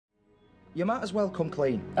You might as well come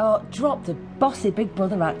clean. Oh, drop the bossy big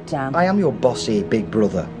brother act, Dan. I am your bossy big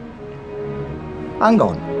brother. Hang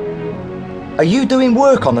on. Are you doing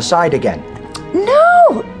work on the side again?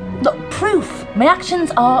 No! Look, proof. My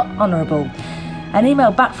actions are honourable. An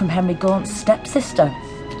email back from Henry Gaunt's stepsister.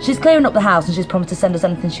 She's clearing up the house and she's promised to send us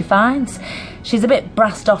anything she finds. She's a bit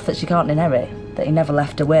brassed off that she can't inherit, that he never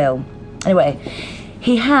left a will. Anyway,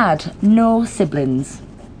 he had no siblings,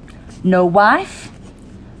 no wife,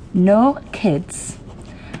 no kids,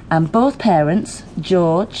 and both parents,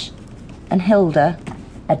 George and Hilda,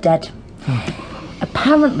 are dead.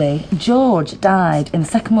 Apparently, George died in the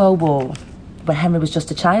Second World War when Henry was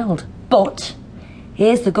just a child. But,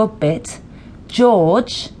 here's the good bit,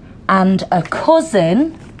 George and a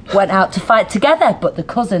cousin went out to fight together, but the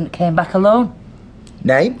cousin came back alone.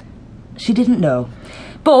 Name? She didn't know.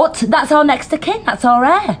 But that's our next of kin, that's our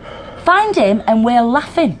heir. Find him and we're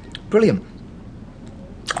laughing. Brilliant.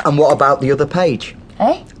 And what about the other page?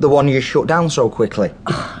 Eh? The one you shut down so quickly.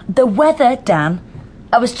 The weather, Dan.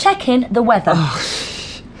 I was checking the weather.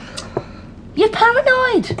 You're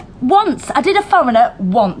paranoid. Once, I did a foreigner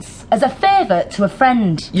once, as a favour to a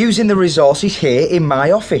friend. Using the resources here in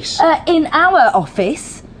my office. In our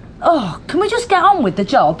office? Oh, can we just get on with the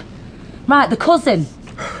job? Right, the cousin.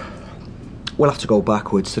 We'll have to go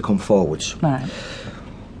backwards to come forwards. Right.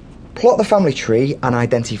 Plot the family tree and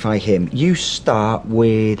identify him. You start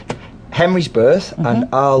with Henry's birth and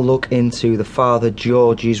I'll look into the father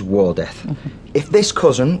George's war death. If this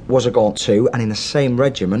cousin was a Gaunt too and in the same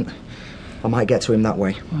regiment, I might get to him that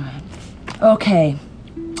way. Right. OK.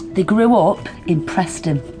 They grew up in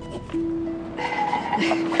Preston.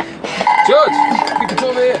 George, you can come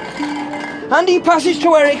over here. And he passes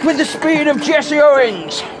to Eric with the speed of Jesse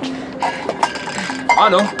Owens. I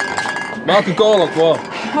know. Mark a goal on wall.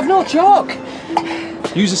 I've no chalk.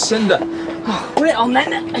 Use a cinder. Oh, put it on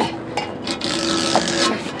then. A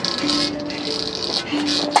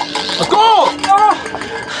goal! Oh,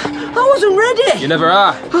 I wasn't ready. You never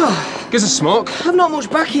are. Give us a smoke. I've not much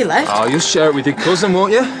baccy left. Oh, you'll share it with your cousin,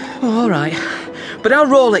 won't you? Oh, all right. But I'll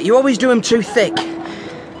roll it. You always do them too thick.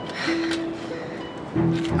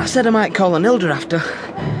 I said I might call on Hilda after.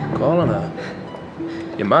 Call on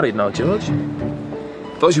her? You're married now, George.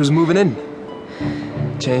 Thought she was moving in.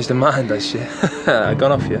 Changed her mind, has she? I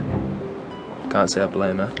gone off you. Can't say I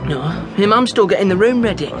blame her. No, my mum's still getting the room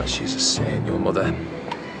ready. Oh, she's a saint, your mother.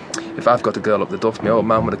 If I've got a girl up the duff, my old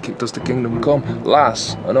man would have kicked us to kingdom come.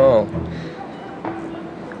 Lass and all.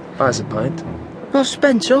 Buys a pint. I've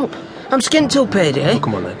spent up. I'm skint till payday. Oh,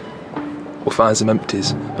 come on then. We'll find some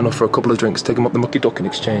empties and offer a couple of drinks, take him up the mucky duck in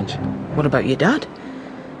exchange. What about your dad?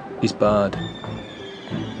 He's barred.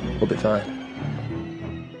 We'll be fine.